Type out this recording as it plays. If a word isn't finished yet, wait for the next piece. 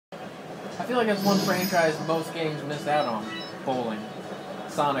I feel like it's one franchise most games missed out on. Bowling.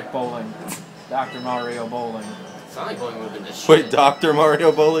 Sonic Bowling. Dr. Mario Bowling. Sonic Bowling would have been the shit. Wait, Dr.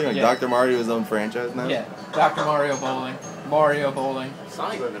 Mario Bowling? Like Yeah. Dr. Mario is his own franchise now? Yeah. Dr. Mario Bowling. Mario Bowling.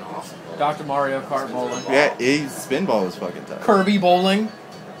 Sonic would have been awesome. Dr. Mario Kart Bowling. Yeah, Spinball was fucking tough. Kirby Bowling.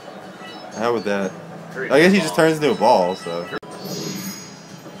 How would that? I guess he just turns into a ball, so.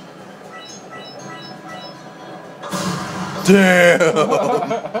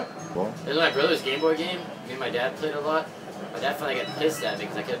 Damn! There's my brother's Game Boy game. Me and my dad played a lot. My dad finally got pissed at me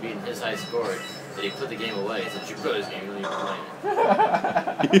because I kept beating his high score. So he put the game away. He said, "It's your brother's game. You don't even play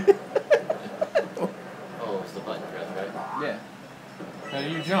it." Oh, it's the button press, right? Yeah. How do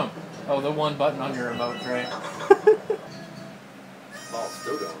you jump? Oh, the one button on your remote, Trey. Ball's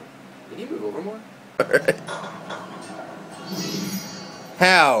still going. Did he move over more? Alright.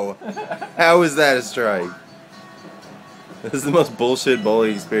 How? How is that a strike? This is the most bullshit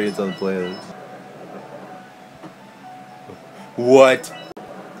bowling experience on the planet. What?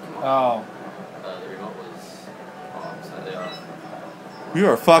 Oh. The remote was slightly off. You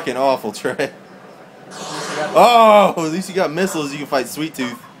are fucking awful, Trey. Oh, at least you got missiles. You can fight Sweet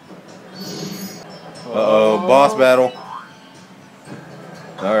Tooth. Uh-oh, boss battle.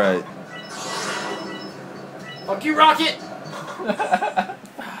 Alright. Fuck you, Rocket!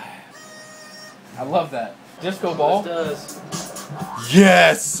 I love that. Disco ball. Does.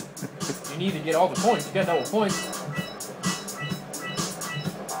 Yes! You need to get all the points. You got double points.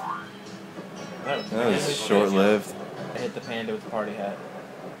 That was short-lived. I hit the panda with the party hat.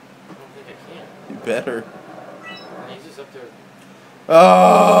 I don't think I can. You better. He's just up there.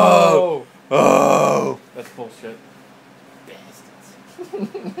 Oh! Oh! That's bullshit.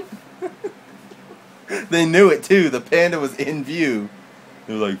 Bastards. They knew it too. The panda was in view.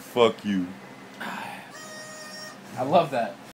 They were like, fuck you. I love that.